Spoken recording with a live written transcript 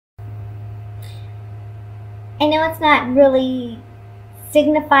I know it's not really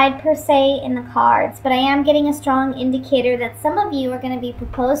signified per se in the cards, but I am getting a strong indicator that some of you are going to be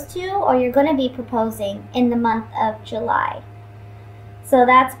proposed to, or you're going to be proposing in the month of July. So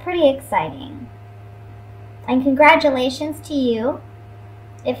that's pretty exciting. And congratulations to you,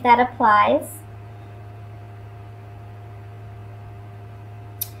 if that applies.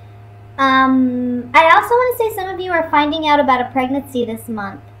 I also want to say some of you are finding out about a pregnancy this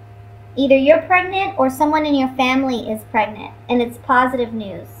month. Either you're pregnant or someone in your family is pregnant, and it's positive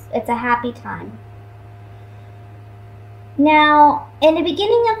news. It's a happy time. Now, in the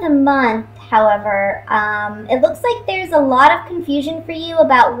beginning of the month, however, it looks like there's a lot of confusion for you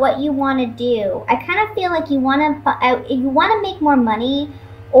about what you want to do. I kind of feel like you want to make more money,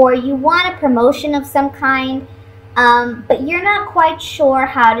 or you want a promotion of some kind, but you're not quite sure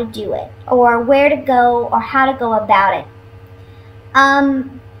how to do it, or where to go, or how to go about it.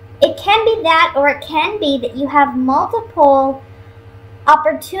 It can be that, or it can be that you have multiple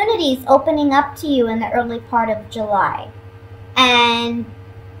opportunities opening up to you in the early part of July. And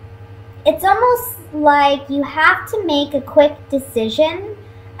it's almost like you have to make a quick decision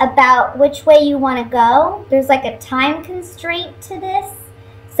about which way you want to go. There's like a time constraint to this.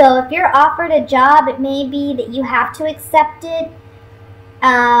 So if you're offered a job, it may be that you have to accept it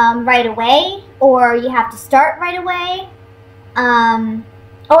right away, or you have to start right away.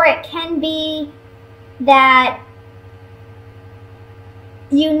 Or it can be that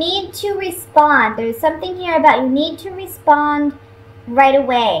you need to respond. There's something here about you need to respond right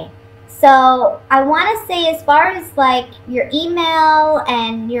away. So I want to say, as far as like your email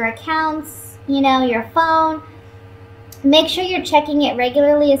and your accounts, you know, your phone, make sure you're checking it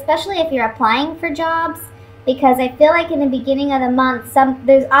regularly, especially if you're applying for jobs, because I feel like in the beginning of the month,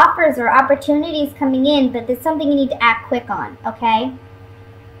 there's offers or opportunities coming in, but there's something you need to act quick on, okay?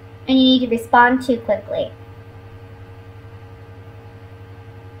 And you need to respond to quickly.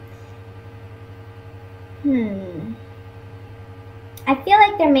 I feel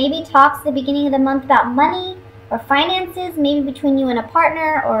like there may be talks at the beginning of the month about money or finances, maybe between you and a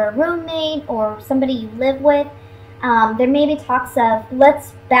partner or a roommate or somebody you live with. There may be talks of,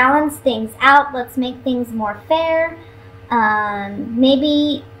 let's balance things out, let's make things more fair.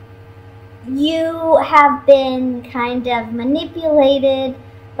 Maybe you have been kind of manipulated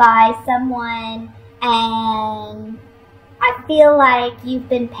by someone, and I feel like you've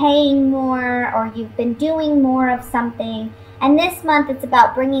been paying more, or you've been doing more of something. And this month it's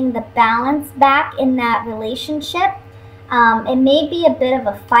about bringing the balance back in that relationship. It may be a bit of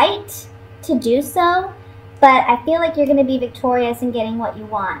a fight to do so, but I feel like you're going to be victorious in getting what you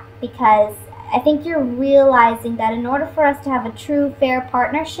want, because I think you're realizing that in order for us to have a true, fair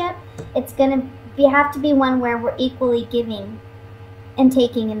partnership, it's going to have to be one where we're equally giving and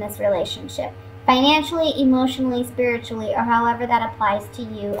taking in this relationship. Financially, emotionally, spiritually, or however that applies to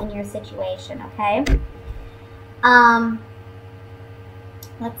you and your situation, okay?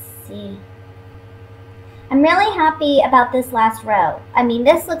 Let's see. I'm really happy about this last row. I mean,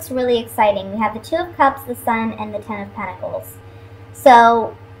 this looks really exciting. We have the Two of Cups, the Sun, and the Ten of Pentacles.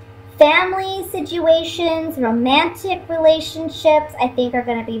 So, family situations, romantic relationships, I think are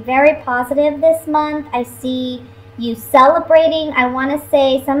going to be very positive this month. I see you celebrating. I want to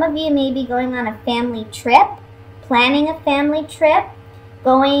say some of you may be going on a family trip, planning a family trip,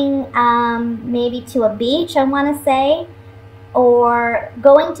 going maybe to a beach, I want to say, or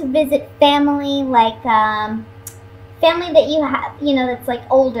going to visit family, like family that you have, you know, that's like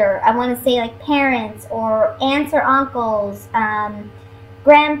older. I want to say like parents or aunts or uncles,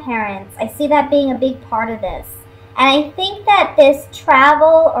 grandparents. I see that being a big part of this. And I think that this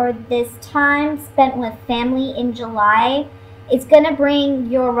travel or this time spent with family in July is going to bring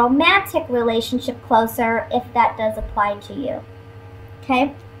your romantic relationship closer, if that does apply to you.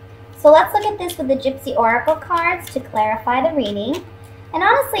 Okay? So let's look at this with the Gypsy Oracle cards to clarify the reading. And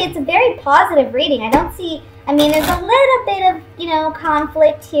honestly, it's a very positive reading. I don't see, I mean, there's a little bit of, you know,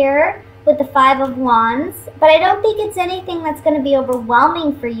 conflict here with the Five of Wands, but I don't think it's anything that's going to be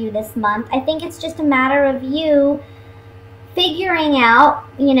overwhelming for you this month. I think it's just a matter of you figuring out,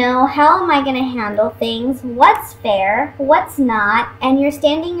 you know, how am I going to handle things, what's fair, what's not, and you're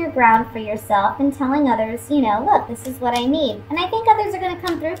standing your ground for yourself and telling others, you know, look, this is what I need. And I think others are going to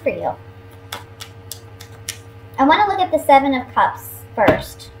come through for you. I want to look at the Seven of Cups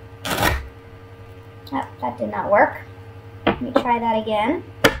first. Oh, that did not work. Let me try that again.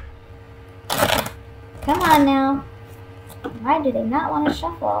 Come on now. Why do they not want to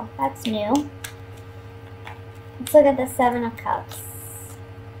shuffle? That's new. Let's look at the Seven of Cups.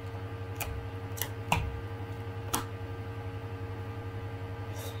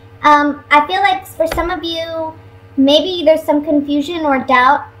 I feel like for some of you, maybe there's some confusion or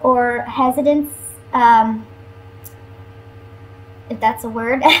doubt or hesitance, if that's a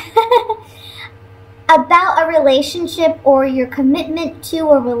word, about a relationship or your commitment to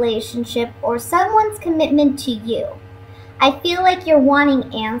a relationship or someone's commitment to you. I feel like you're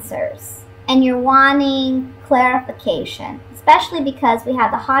wanting answers and you're wanting clarification, especially because we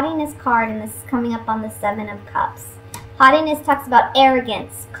have the haughtiness card and this is coming up on the Seven of Cups. Haughtiness talks about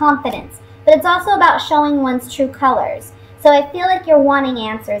arrogance, confidence, but it's also about showing one's true colors. So I feel like you're wanting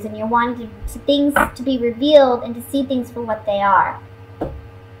answers and you're wanting things to be revealed and to see things for what they are.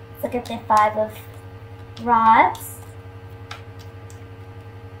 Let's look at the Five of Rods.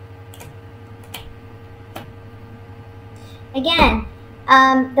 Again,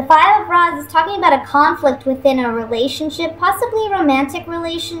 the Five of Rods is talking about a conflict within a relationship, possibly a romantic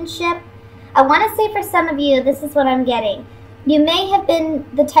relationship. I want to say for some of you, this is what I'm getting. You may have been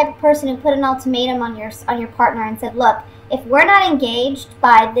the type of person who put an ultimatum on your partner and said, look, if we're not engaged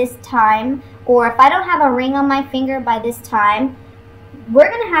by this time, or if I don't have a ring on my finger by this time, we're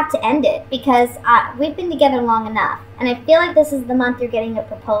going to have to end it because we've been together long enough. And I feel like this is the month you're getting a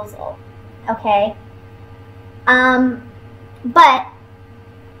proposal, okay? But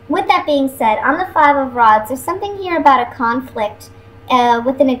with that being said, on the Five of Rods, there's something here about a conflict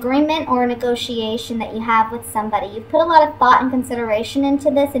with an agreement or a negotiation that you have with somebody. You've put a lot of thought and consideration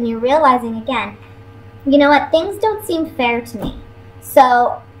into this, and you're realizing, again, you know what, things don't seem fair to me.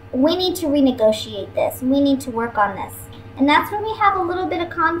 So we need to renegotiate this. We need to work on this. And that's when we have a little bit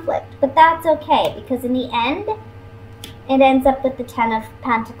of conflict. But that's okay, because in the end, it ends up with the Ten of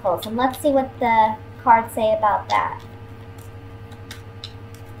Pentacles. And let's see what the cards say about that.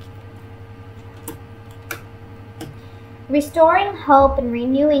 Restoring hope and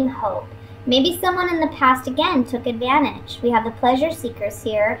renewing hope. Maybe someone in the past, again, took advantage. We have the pleasure seekers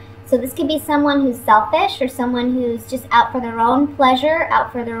here. So this could be someone who's selfish or someone who's just out for their own pleasure,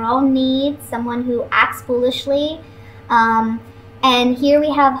 out for their own needs, someone who acts foolishly. And here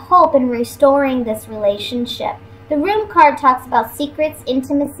we have hope in restoring this relationship. The Room card talks about secrets,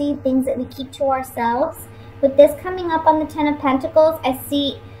 intimacy, things that we keep to ourselves. With this coming up on the Ten of Pentacles, I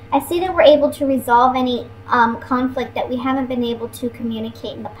see that we're able to resolve any conflict that we haven't been able to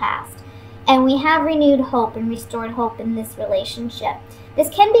communicate in the past. And we have renewed hope and restored hope in this relationship. This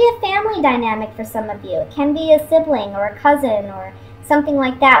can be a family dynamic for some of you. It can be a sibling or a cousin or something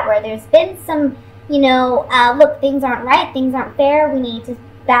like that where there's been some, you know, look, things aren't right, things aren't fair, we need to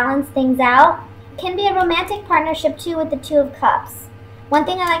balance things out. It can be a romantic partnership too with the Two of Cups. One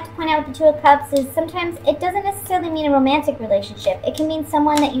thing I like to point out with the Two of Cups is sometimes it doesn't necessarily mean a romantic relationship. It can mean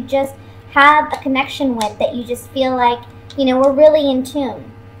someone that you just have a connection with, that you just feel like, you know, we're really in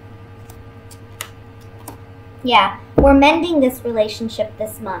tune. Yeah, we're mending this relationship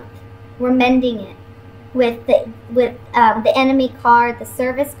this month. We're mending it with the Enemy card, the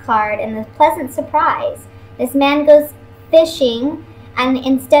Service card, and the Pleasant Surprise. This man goes fishing, and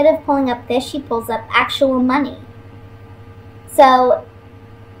instead of pulling up fish, he pulls up actual money. So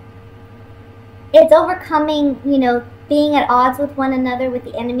it's overcoming, you know, being at odds with one another with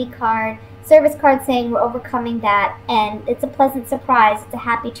the Enemy card. Service card saying we're overcoming that, and it's a pleasant surprise. It's a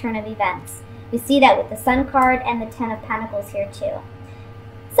happy turn of events. We see that with the Sun card and the Ten of Pentacles here too.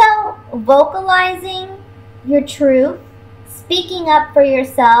 So, vocalizing your truth, speaking up for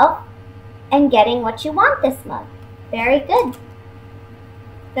yourself, and getting what you want this month. Very good.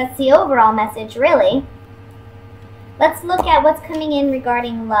 That's the overall message, really. Let's look at what's coming in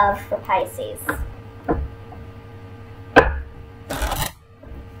regarding love for Pisces.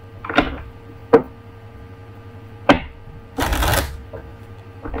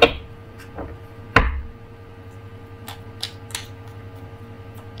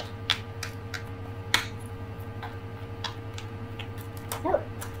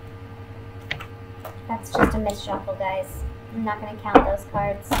 That's just a misshuffle, guys. I'm not going to count those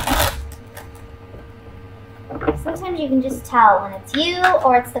cards. Sometimes you can just tell when it's you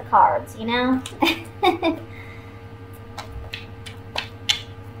or it's the cards, you know?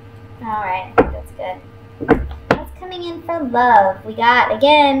 Alright, I think that's good. What's coming in for love? We got,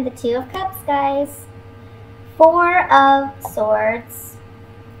 again, the Two of Cups, guys. Four of Swords.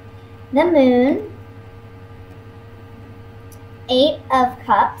 The Moon. Eight of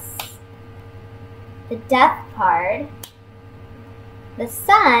Cups. The Death card, the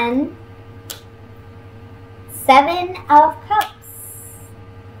Sun, Seven of Cups,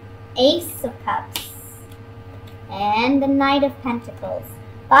 Ace of Cups, and the Knight of Pentacles.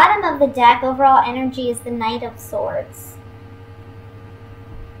 Bottom of the deck, overall energy is the Knight of Swords.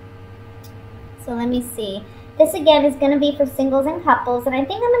 So let me see. This again is going to be for singles and couples, and I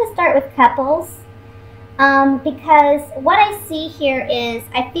think I'm going to start with couples because what I see here is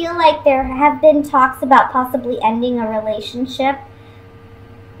I feel like there have been talks about possibly ending a relationship,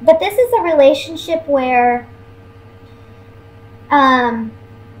 but this is a relationship where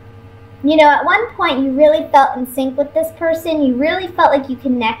you know, at one point you really felt in sync with this person. You really felt like you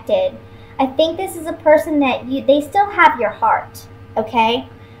connected. I think this is a person that they still have your heart, okay?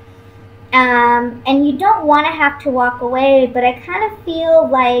 And you don't want to have to walk away, but I kind of feel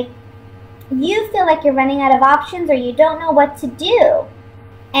like you feel like you're running out of options or you don't know what to do.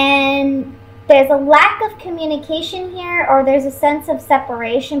 And there's a lack of communication here, or there's a sense of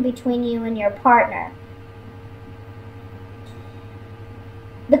separation between you and your partner.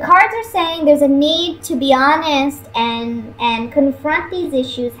 The cards are saying there's a need to be honest and confront these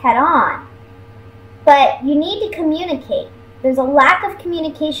issues head on. But you need to communicate. There's a lack of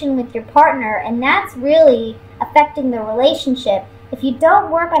communication with your partner, and that's really affecting the relationship. If you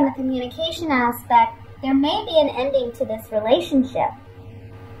don't work on the communication aspect, there may be an ending to this relationship.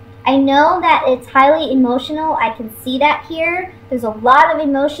 I know that it's highly emotional. I can see that here. There's a lot of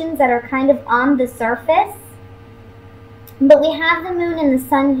emotions that are kind of on the surface. But we have the moon and the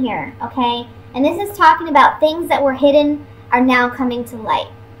sun here, okay? And this is talking about things that were hidden are now coming to light.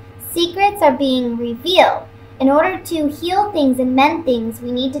 Secrets are being revealed. In order to heal things and mend things,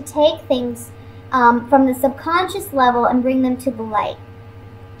 we need to take things from the subconscious level and bring them to the light.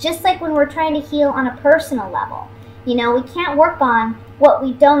 Just like when we're trying to heal on a personal level. You know, we can't work on what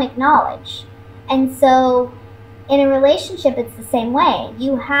we don't acknowledge. And so in a relationship, it's the same way.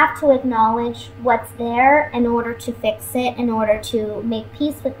 You have to acknowledge what's there in order to fix it, in order to make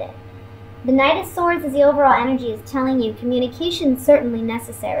peace with it. The Knight of Swords is the overall energy is telling you communication is certainly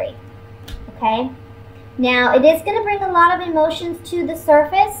necessary. Okay? Now, it is going to bring a lot of emotions to the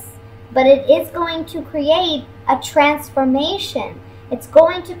surface, but it is going to create a transformation. It's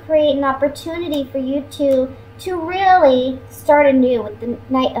going to create an opportunity for you to really start anew with the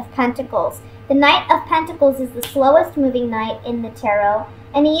Knight of Pentacles. The Knight of Pentacles is the slowest moving knight in the tarot,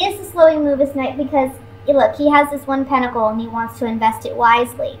 and he is the slowest moving knight because, look, he has this one pentacle and he wants to invest it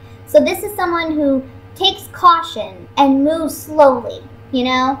wisely. So this is someone who takes caution and moves slowly, you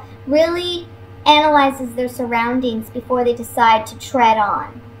know, really analyzes their surroundings before they decide to tread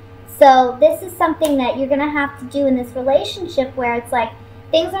on. So this is something that you're going to have to do in this relationship where it's like,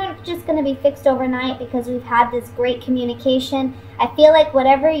 things aren't just going to be fixed overnight because we've had this great communication. I feel like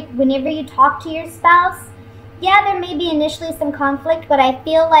whenever you talk to your spouse, yeah, there may be initially some conflict, but I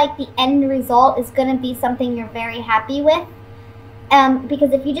feel like the end result is going to be something you're very happy with.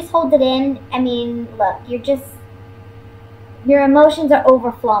 Because if you just hold it in, I mean, look, your emotions are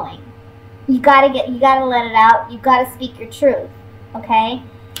overflowing. You gotta let it out. You gotta speak your truth, okay?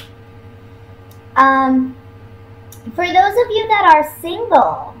 For those of you that are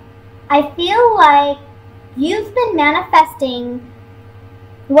single, I feel like you've been manifesting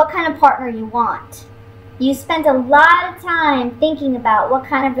what kind of partner you want. You spent a lot of time thinking about what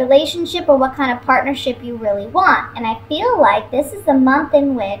kind of relationship or what kind of partnership you really want. And I feel like this is the month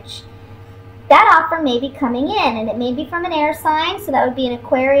in which that offer may be coming in. And it may be from an air sign, so that would be an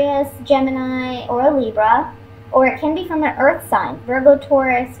Aquarius, Gemini, or a Libra. Or it can be from an earth sign, Virgo,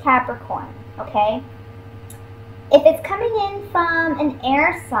 Taurus, Capricorn, okay? If it's coming in from an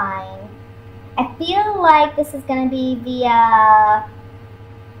air sign, I feel like this is going to be via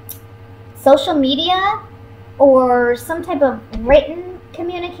social media or some type of written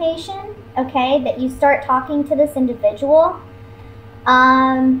communication, okay, that you start talking to this individual.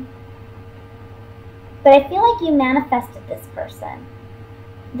 But I feel like you manifested this person.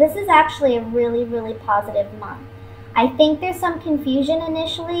 This is actually a really, really positive month. I think there's some confusion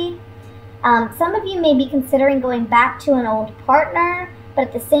initially. Some of you may be considering going back to an old partner, but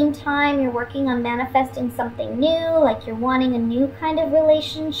at the same time, you're working on manifesting something new, like you're wanting a new kind of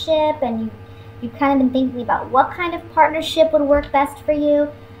relationship, and you've kind of been thinking about what kind of partnership would work best for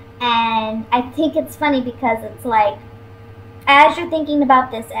you. And I think it's funny because it's like, as you're thinking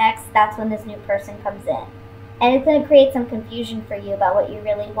about this ex, that's when this new person comes in. And it's going to create some confusion for you about what you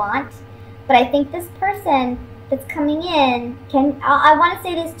really want. But I think this person that's coming in I want to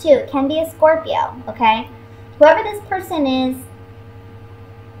say this too, it can be a Scorpio, okay? Whoever this person is,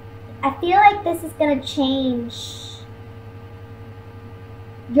 I feel like this is going to change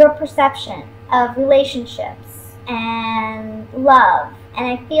your perception of relationships and love. And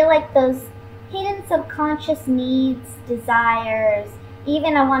I feel like those hidden subconscious needs, desires,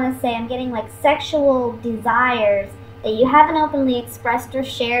 even I want to say I'm getting like sexual desires that you haven't openly expressed or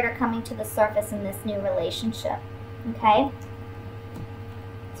shared are coming to the surface in this new relationship, okay?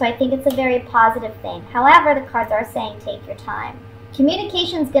 So I think it's a very positive thing. However, the cards are saying take your time.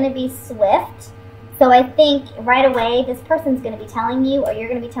 Communication is going to be swift. So I think right away this person's going to be telling you, or you're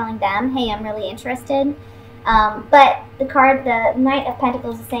going to be telling them, hey, I'm really interested. But the card, the Knight of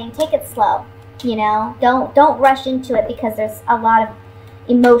Pentacles, is saying take it slow. You know, don't rush into it because there's a lot of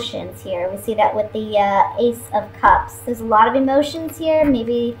emotions here. We see that with the Ace of Cups. There's a lot of emotions here.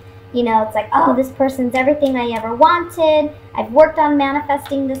 Maybe, you know, it's like, oh, this person's everything I ever wanted. I've worked on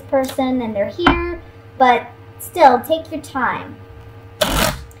manifesting this person and they're here. But still, take your time.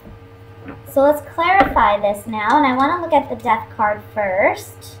 So let's clarify this now. And I want to look at the Death card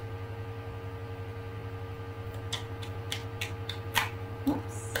first.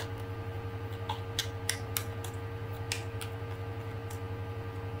 Oops.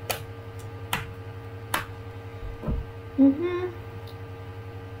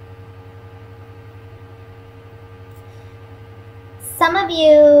 Some of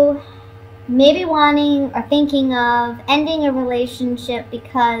you may be wanting or thinking of ending a relationship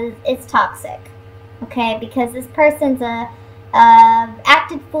because it's toxic, okay? Because this person's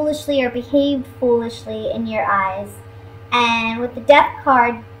acted foolishly or behaved foolishly in your eyes. And with the Death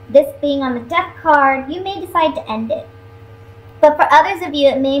card, this being on the Death card, you may decide to end it. But for others of you,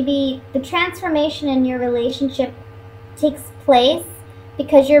 it may be the transformation in your relationship takes place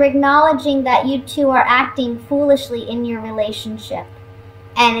because you're acknowledging that you two are acting foolishly in your relationship.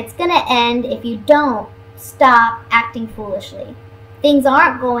 And it's going to end if you don't stop acting foolishly. Things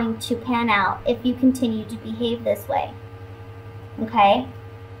aren't going to pan out if you continue to behave this way. Okay?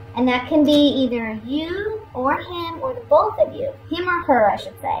 And that can be either you or him or the both of you. Him or her, I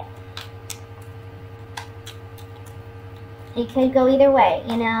should say. It could go either way,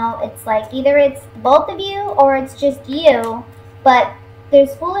 you know. It's like either it's both of you or it's just you. But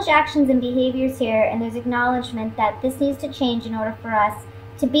there's foolish actions and behaviors here, and there's acknowledgement that this needs to change in order for us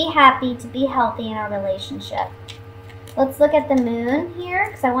to be happy, to be healthy in our relationship. Let's look at the Moon here,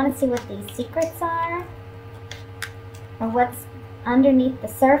 because I want to see what these secrets are, or what's underneath the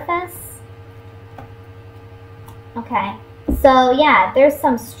surface. Okay, so yeah, there's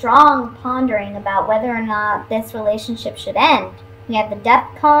some strong pondering about whether or not this relationship should end. We have the Death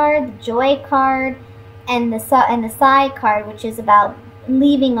card, the Joy card, and the Side card, which is about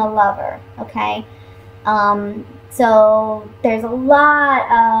leaving a lover, okay? So there's a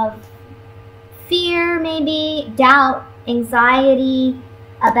lot of fear, maybe, doubt, anxiety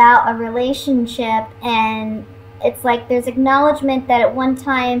about a relationship, and it's like there's acknowledgement that at one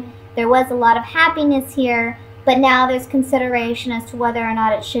time there was a lot of happiness here, but now there's consideration as to whether or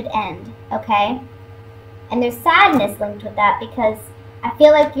not it should end, okay? And there's sadness linked with that because I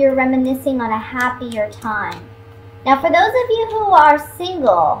feel like you're reminiscing on a happier time. Now, for those of you who are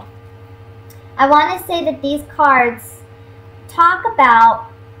single, I want to say that these cards talk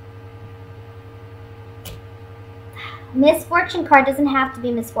about misfortune card doesn't have to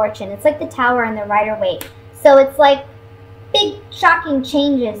be misfortune. It's like the Tower and the Rider-Waite. So it's like big shocking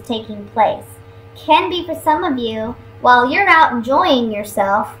changes taking place. Can be for some of you while you're out enjoying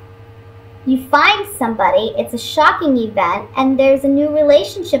yourself, you find somebody, it's a shocking event, and there's a new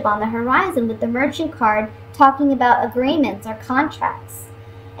relationship on the horizon with the Merchant card talking about agreements or contracts.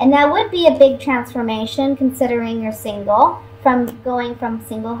 And that would be a big transformation considering you're single, from going from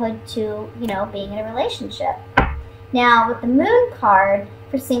singlehood to, you know, being in a relationship. Now, with the Moon card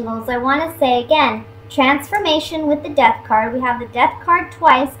for singles, I want to say again, transformation with the Death card. We have the Death card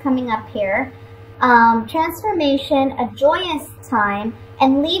twice coming up here. Transformation, a joyous time,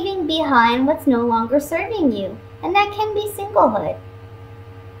 and leaving behind what's no longer serving you. And that can be singlehood.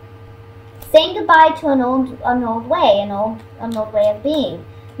 Saying goodbye to an old way of being.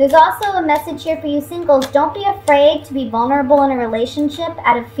 There's also a message here for you singles. Don't be afraid to be vulnerable in a relationship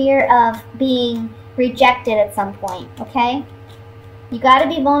out of fear of being rejected at some point, okay? You got to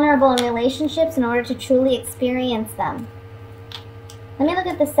be vulnerable in relationships in order to truly experience them. Let me look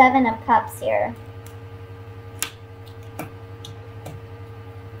at the Seven of Cups here.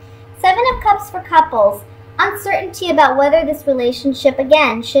 Seven of Cups for couples. Uncertainty about whether this relationship,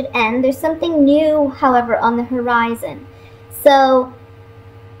 again, should end. There's something new, however, on the horizon. So,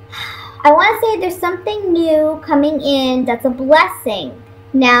 I want to say there's something new coming in that's a blessing.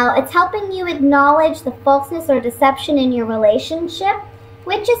 Now, it's helping you acknowledge the falseness or deception in your relationship,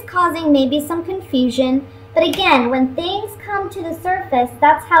 which is causing maybe some confusion. But again, when things come to the surface,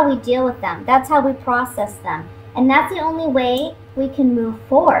 that's how we deal with them. That's how we process them. And that's the only way we can move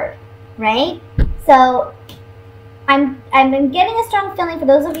forward, right? So, I'm getting a strong feeling for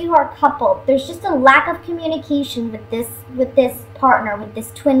those of you who are coupled. There's just a lack of communication with this partner, with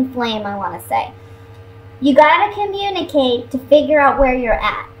this twin flame, I want to say. You got to communicate to figure out where you're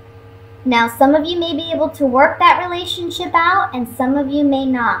at. Now, some of you may be able to work that relationship out, and some of you may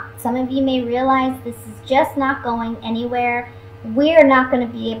not. Some of you may realize this is just not going anywhere. We're not going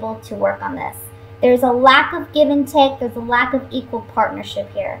to be able to work on this. There's a lack of give and take. There's a lack of equal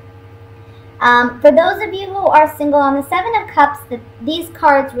partnership here. For those of you who are single, on the Seven of Cups, these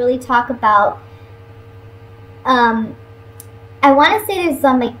cards really talk about, I want to say there's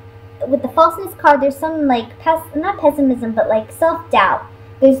some, like, with the falseness card, there's some, like, not pessimism, but, like, self-doubt.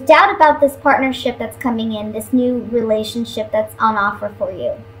 There's doubt about this partnership that's coming in, this new relationship that's on offer for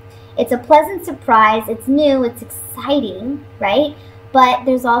you. It's a pleasant surprise. It's new. It's exciting, right? But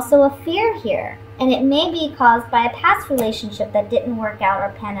there's also a fear here. And it may be caused by a past relationship that didn't work out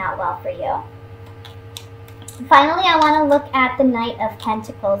or pan out well for you. Finally, I want to look at the Knight of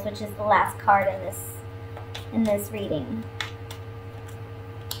Pentacles, which is the last card in this reading.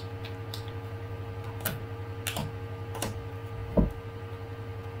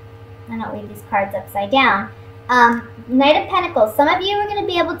 I don't leave these cards upside down. Knight of Pentacles. Some of you are going to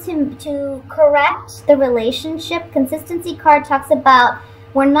be able to correct the relationship. Consistency card talks about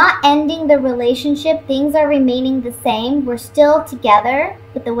we're not ending the relationship. Things are remaining the same. We're still together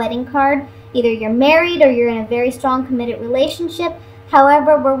with the wedding card. Either you're married or you're in a very strong committed relationship.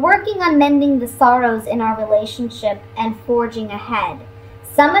 However, we're working on mending the sorrows in our relationship and forging ahead.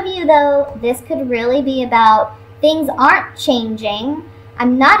 Some of you, though, this could really be about things aren't changing.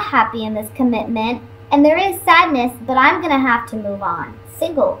 I'm not happy in this commitment. And there is sadness, but I'm going to have to move on.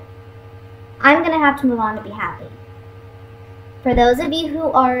 Single. I'm going to have to move on to be happy. For those of you who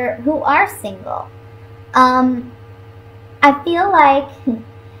are single, I feel like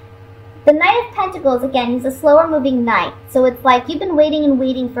the Knight of Pentacles, again, he's a slower moving knight. So it's like you've been waiting and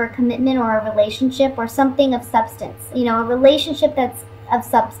waiting for a commitment or a relationship or something of substance. You know, a relationship that's of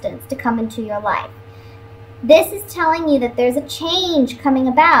substance to come into your life. This is telling you that there's a change coming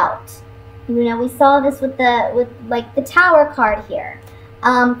about. You know, we saw this with the Tower card here.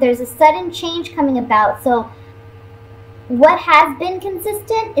 There's a sudden change coming about. So what has been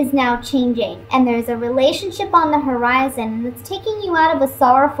consistent is now changing, and there's a relationship on the horizon, and it's taking you out of a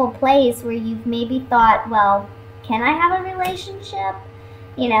sorrowful place where you've maybe thought, well, can I have a relationship?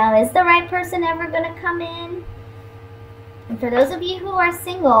 You know, is the right person ever going to come in? And for those of you who are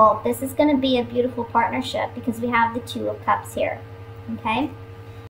single, this is going to be a beautiful partnership because we have the Two of Cups here, okay?